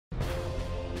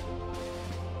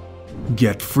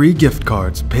Get free gift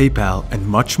cards, PayPal, and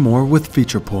much more with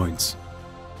feature points.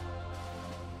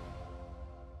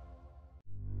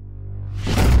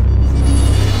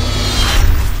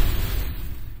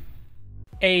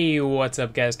 Hey, what's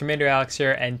up guys? Commander Alex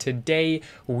here, and today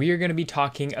we're going to be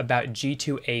talking about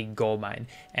G2A Goldmine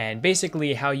and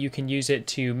basically how you can use it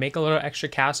to make a little extra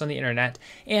cash on the internet,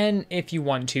 and if you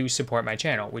want to support my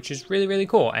channel, which is really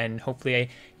cool, and hopefully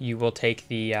you will take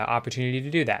the opportunity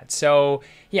to do that. So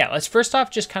yeah, let's first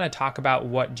off just kind of talk about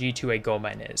what G2A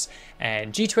Goldmine is.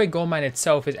 And G2A Goldmine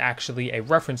itself is actually a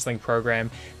reference link program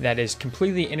that is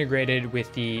completely integrated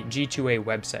with the G2A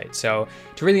website. So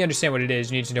to really understand what it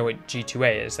is, you need to know what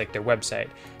G2A is, like their website.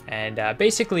 And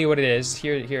basically what it is,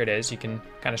 here it is, you can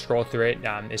kind of scroll through it,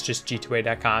 it's just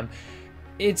g2a.com.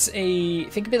 It's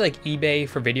think of it like eBay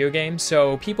for video games.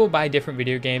 So people buy different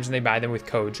video games and they buy them with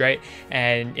codes, right?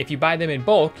 And if you buy them in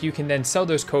bulk, you can then sell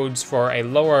those codes for a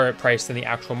lower price than the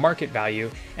actual market value.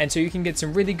 And so you can get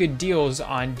some really good deals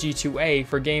on G2A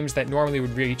for games that normally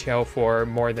would retail for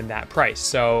more than that price.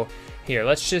 So here,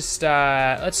 let's just,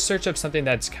 let's search up something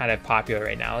that's kind of popular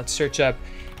right now. Let's search up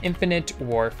Infinite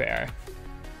Warfare.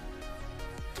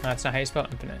 That's not how you spell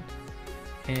infinite.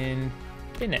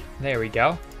 Infinite, there we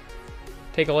go.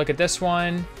 Take a look at this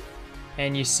one,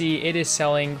 and you see it is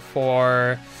selling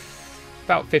for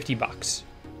about 50 bucks.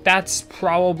 That's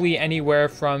probably anywhere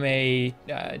from a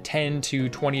 $10 to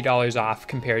 $20 off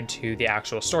compared to the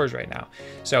actual stores right now.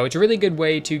 So it's a really good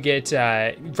way to get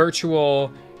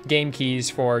virtual game keys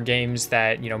for games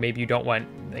that, you know, maybe you don't want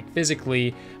like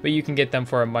physically, but you can get them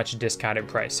for a much discounted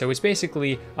price. So it's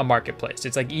basically a marketplace.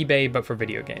 It's like eBay, but for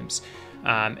video games.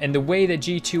 And the way that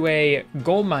G2A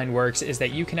Goldmine works is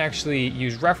that you can actually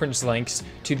use reference links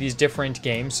to these different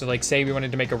games. So like say we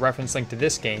wanted to make a reference link to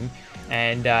this game,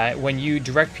 and when you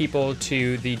direct people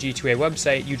to the G2A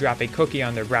website, you drop a cookie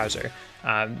on their browser.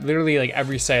 Literally like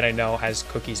every site I know has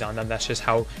cookies on them. That's just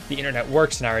how the internet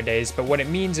works nowadays. But what it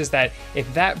means is that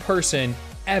if that person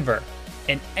ever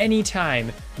and any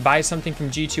time buy something from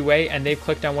G2A and they've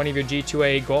clicked on one of your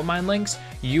G2A Goldmine links,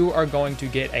 you are going to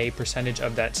get a percentage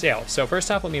of that sale. So first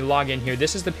off, let me log in here.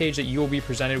 This is the page that you will be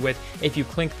presented with if you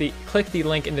click the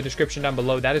link in the description down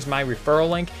below. That is my referral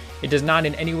link. It does not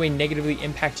in any way negatively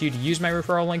impact you to use my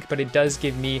referral link, but it does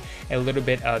give me a little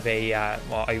bit of a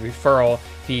referral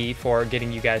fee for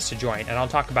getting you guys to join. And I'll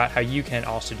talk about how you can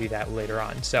also do that later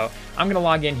on. So I'm gonna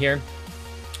log in here.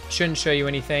 Shouldn't show you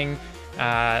anything.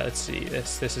 Let's see,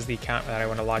 this is the account that I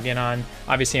want to log in on.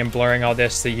 Obviously I'm blurring all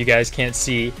this so you guys can't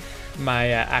see my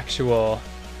actual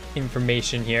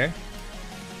information here,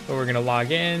 but we're gonna log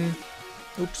in.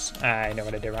 Oops, I know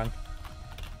what I did wrong.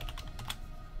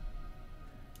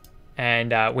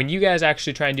 And when you guys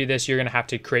actually try and do this, you're gonna have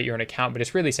to create your own account, but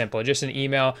it's really simple. Just an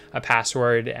email, a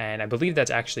password, and I believe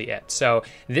that's actually it. So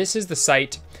this is the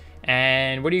site,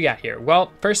 and what do you got here?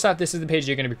 Well, first off, this is the page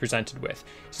you're gonna be presented with.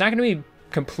 It's not gonna be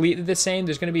completely the same.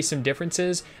 There's going to be some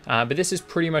differences, but this is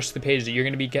pretty much the page that you're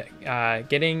going to be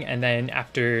getting, and then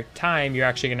after time you're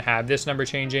actually going to have this number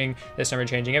changing,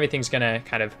 everything's going to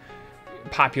kind of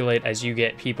populate as you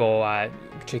get people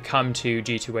to come to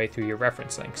G2A through your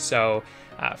reference links. So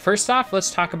first off,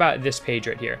 let's talk about this page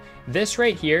right here. This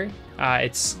right here,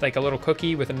 it's like a little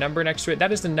cookie with a number next to it.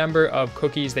 That is the number of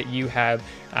cookies that you have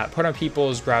put on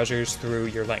people's browsers through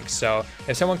your links. So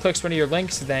if someone clicks one of your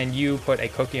links, then you put a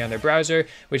cookie on their browser,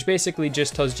 which basically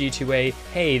just tells G2A,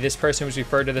 hey, this person was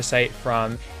referred to the site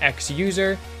from X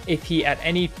user. If he at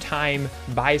any time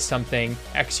buys something,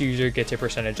 X user gets a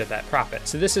percentage of that profit.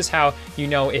 So this is how you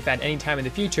know if at any time in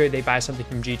the future they buy something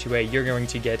from G2A, you're going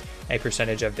to get a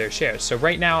percentage of their shares. So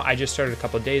right now, I just started a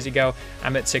couple of days ago,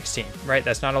 I'm at 16, right?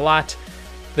 That's not a lot.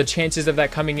 The chances of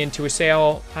that coming into a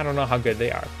sale, I don't know how good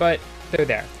they are, but they're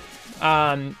there.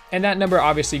 And that number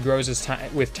obviously grows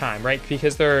with time, right?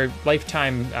 Because they're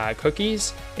lifetime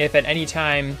cookies. If at any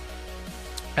time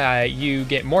you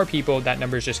get more people, that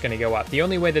number is just going to go up. The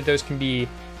only way that those can be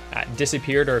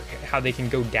disappeared or how they can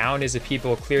go down is if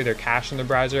people clear their cache in the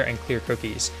browser and clear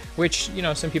cookies, which, you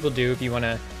know, some people do if you want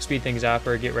to speed things up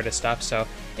or get rid of stuff. So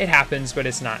it happens, but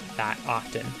it's not that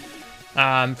often.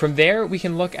 From there, we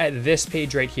can look at this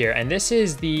page right here, and this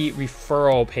is the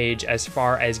referral page as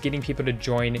far as getting people to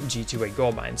join G2A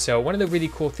Goldmine. So one of the really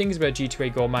cool things about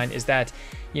G2A Goldmine is that,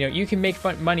 you know, you can make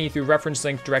money through reference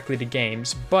links directly to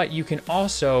games, but you can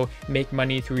also make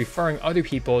money through referring other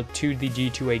people to the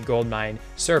G2A Goldmine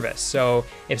service. So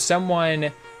if someone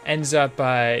ends up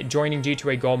joining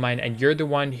G2A Goldmine and you're the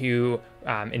one who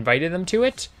invited them to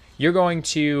it, you're going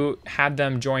to have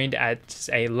them joined as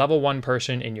a level 1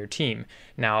 person in your team.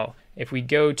 Now, if we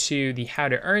go to the How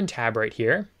to Earn tab right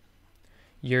here,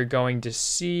 you're going to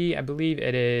see, I believe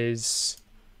it is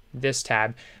this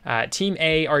tab, Team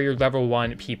A are your level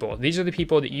 1 people. These are the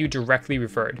people that you directly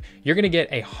referred. You're going to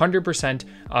get 100%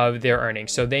 of their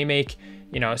earnings. So they make,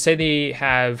 say they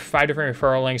have 5 different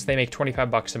referral links, they make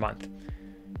 25 bucks a month.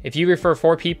 If you refer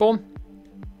 4 people,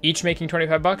 each making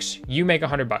 25 bucks, you make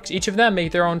 100 bucks. Each of them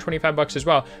make their own 25 bucks as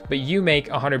well, but you make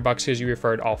 100 bucks because you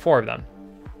referred all 4 of them.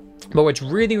 But what's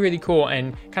really, really cool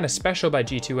and kind of special about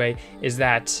G2A is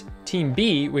that Team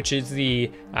B, which is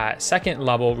the second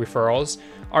level referrals,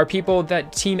 are people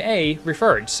that Team A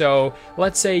referred. So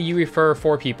let's say you refer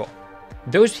 4 people.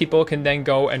 Those people can then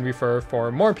go and refer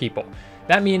 4 more people.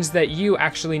 That means that you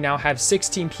actually now have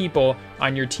 16 people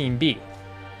on your Team B.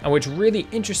 And what's really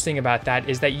interesting about that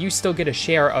is that you still get a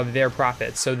share of their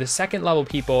profits. So the second level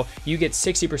people, you get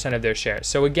 60% of their shares.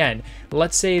 So again,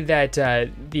 let's say that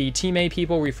the Team A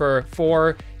people refer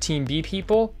 4 Team B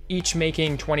people, each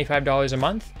making $25 a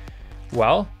month.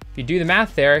 Well, if you do the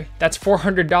math there, that's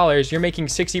 $400. You're making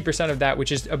 60% of that,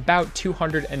 which is about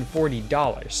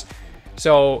 $240.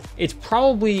 So it's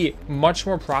probably much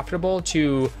more profitable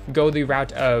to go the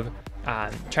route of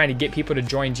trying to get people to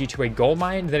join G2A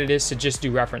Goldmine than it is to just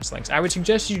do reference links. I would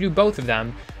suggest you do both of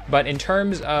them, but in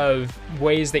terms of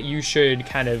ways that you should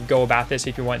kind of go about this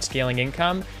if you want scaling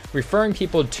income, referring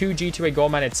people to G2A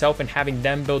Goldmine itself and having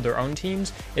them build their own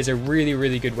teams is a really,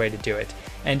 really good way to do it.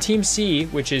 And Team C,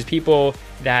 which is people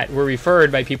that were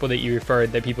referred by people that you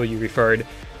referred,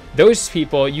 those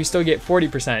people, you still get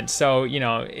 40%. So,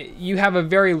 you have a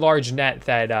very large net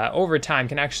that over time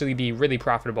can actually be really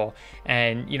profitable.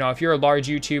 And, if you're a large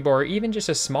YouTuber or even just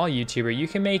a small YouTuber, you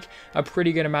can make a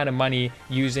pretty good amount of money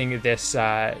using this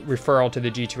referral to the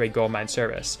G2A Goldmine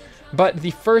service. But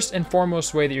the first and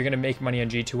foremost way that you're going to make money on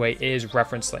G2A is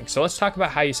reference links. So let's talk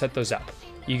about how you set those up.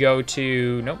 You go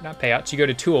to, nope, not payouts. You go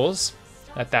to tools,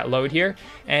 let that load here,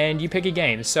 and you pick a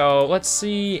game. So let's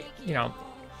see,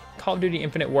 Call of Duty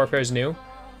Infinite Warfare is new.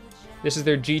 This is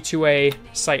their G2A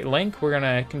site link. We're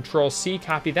gonna Control C,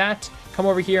 copy that, come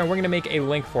over here, and we're gonna make a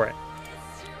link for it.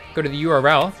 Go to the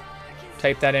URL,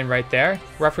 type that in right there.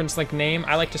 Reference link name,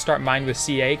 I like to start mine with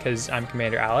CA because I'm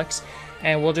Commander Alex.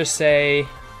 And we'll just say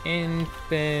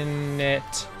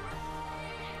Infinite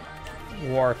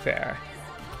Warfare.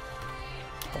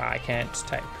 Wow, I can't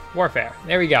type. Warfare,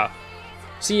 there we go.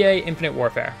 CA Infinite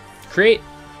Warfare. Create.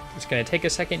 It's going to take a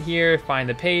second here, find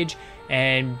the page,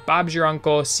 and Bob's your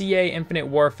uncle, CA Infinite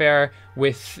Warfare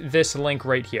with this link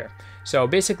right here. So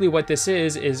basically what this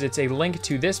is it's a link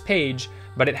to this page,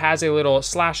 but it has a little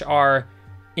 /R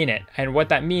in it. And what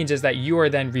that means is that you are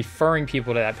then referring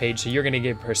people to that page, so you're going to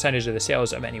get a percentage of the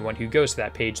sales of anyone who goes to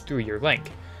that page through your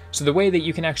link. So the way that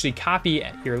you can actually copy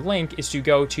your link is to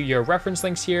go to your reference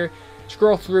links here,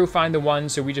 scroll through, find the one.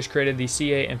 So we just created the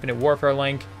CA Infinite Warfare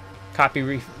link.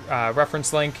 Copy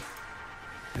reference link,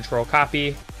 Control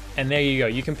copy, and there you go.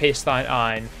 You can paste that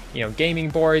on, gaming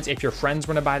boards. If your friends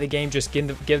want to buy the game, just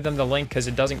give them the link because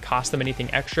it doesn't cost them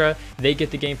anything extra. They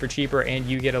get the game for cheaper, and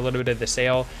you get a little bit of the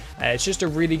sale. It's just a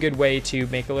really good way to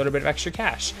make a little bit of extra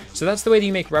cash. So that's the way that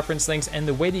you make reference links, and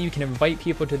the way that you can invite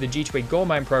people to the G2A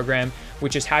Goldmine program,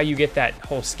 which is how you get that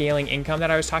whole scaling income that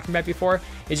I was talking about before,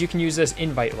 is you can use this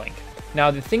invite link. Now,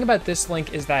 the thing about this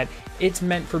link is that it's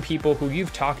meant for people who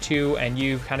you've talked to and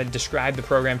you've kind of described the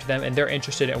program to them and they're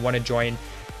interested and want to join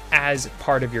as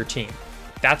part of your team.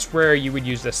 That's where you would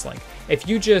use this link. If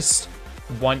you just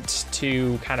want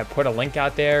to kind of put a link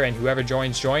out there and whoever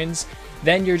joins,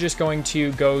 then you're just going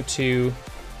to go to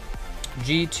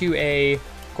G2A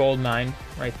Goldmine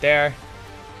right there,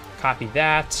 copy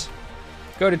that,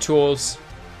 go to tools,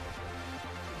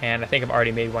 and I think I've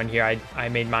already made one here. I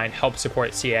made mine help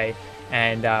support CA.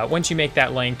 And once you make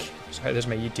that link, sorry, those are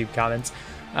my YouTube comments.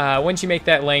 Once you make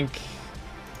that link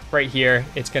right here,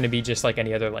 it's going to be just like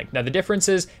any other link. Now, the difference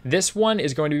is this one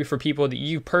is going to be for people that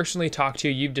you personally talk to,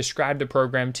 you've described the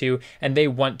program to, and they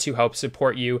want to help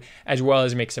support you as well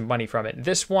as make some money from it.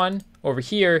 This one over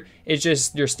here is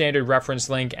just your standard reference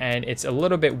link, and it's a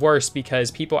little bit worse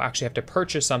because people actually have to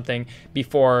purchase something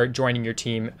before joining your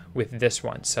team with this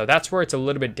one. So that's where it's a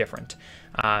little bit different.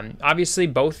 Obviously,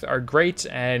 both are great,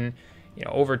 and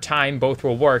over time, both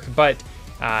will work, but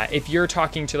if you're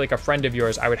talking to like a friend of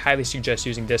yours, I would highly suggest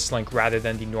using this link rather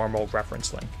than the normal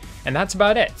reference link. And that's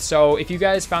about it. So if you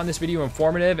guys found this video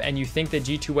informative and you think that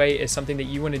G2A is something that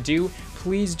you want to do,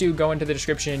 please do go into the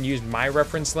description and use my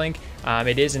reference link.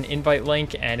 It is an invite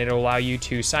link and it'll allow you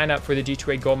to sign up for the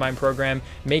G2A Goldmine program,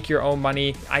 make your own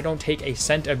money. I don't take a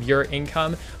cent of your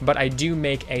income, but I do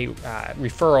make a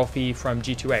referral fee from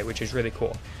G2A, which is really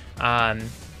cool.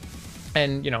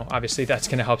 And obviously that's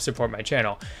going to help support my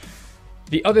channel.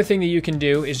 The other thing that you can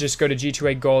do is just go to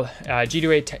G2A Gold, I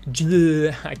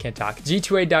can't talk,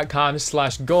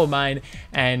 G2A.com/Goldmine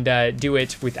and do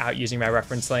it without using my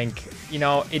reference link. You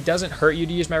know, it doesn't hurt you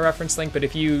to use my reference link, but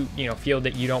if you feel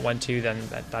that you don't want to, then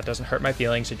that doesn't hurt my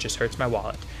feelings. It just hurts my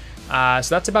wallet. So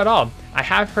that's about all. I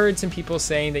have heard some people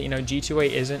saying that, G2A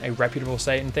isn't a reputable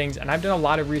site and things, and I've done a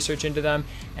lot of research into them.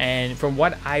 And from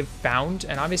what I've found,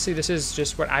 and obviously this is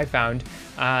just what I found,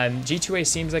 G2A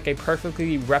seems like a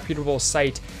perfectly reputable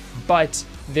site, but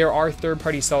there are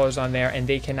third-party sellers on there and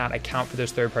they cannot account for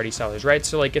those third-party sellers, right?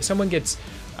 So like if someone gets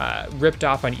ripped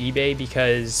off on eBay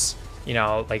because,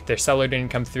 like their seller didn't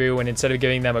come through and instead of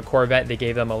giving them a Corvette, they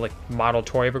gave them a model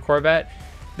toy of a Corvette,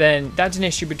 then that's an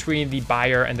issue between the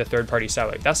buyer and the third-party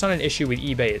seller. That's not an issue with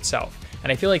eBay itself.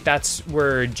 And I feel like that's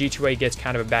where G2A gets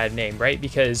kind of a bad name, right?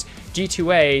 Because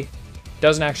G2A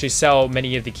doesn't actually sell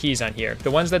many of the keys on here.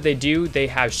 The ones that they do, they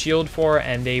have Shield for,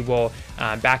 and they will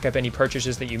back up any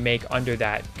purchases that you make under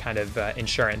that kind of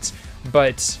insurance.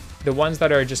 But the ones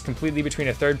that are just completely between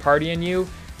a third party and you,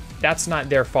 that's not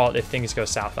their fault if things go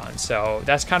south on. So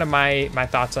that's kind of my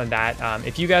thoughts on that.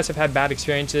 If you guys have had bad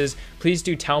experiences, please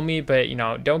do tell me, but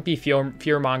don't be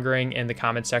fear-mongering in the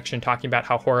comment section talking about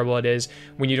how horrible it is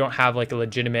when you don't have like a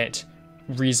legitimate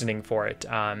reasoning for it.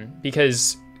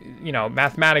 Because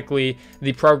mathematically,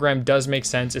 the program does make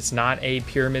sense. It's not a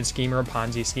pyramid scheme or a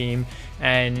Ponzi scheme.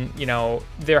 And,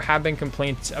 there have been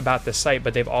complaints about the site,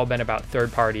 but they've all been about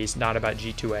third parties, not about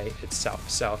G2A itself.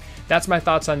 So that's my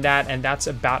thoughts on that. And that's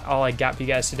about all I got for you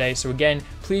guys today. So again,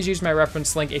 please use my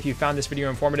reference link if you found this video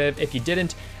informative. If you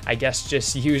didn't, I guess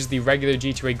just use the regular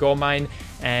G2A Goldmine.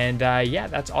 And yeah,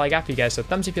 that's all I got for you guys. So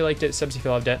thumbs if you liked it, subs if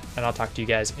you loved it, and I'll talk to you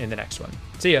guys in the next one.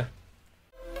 See ya.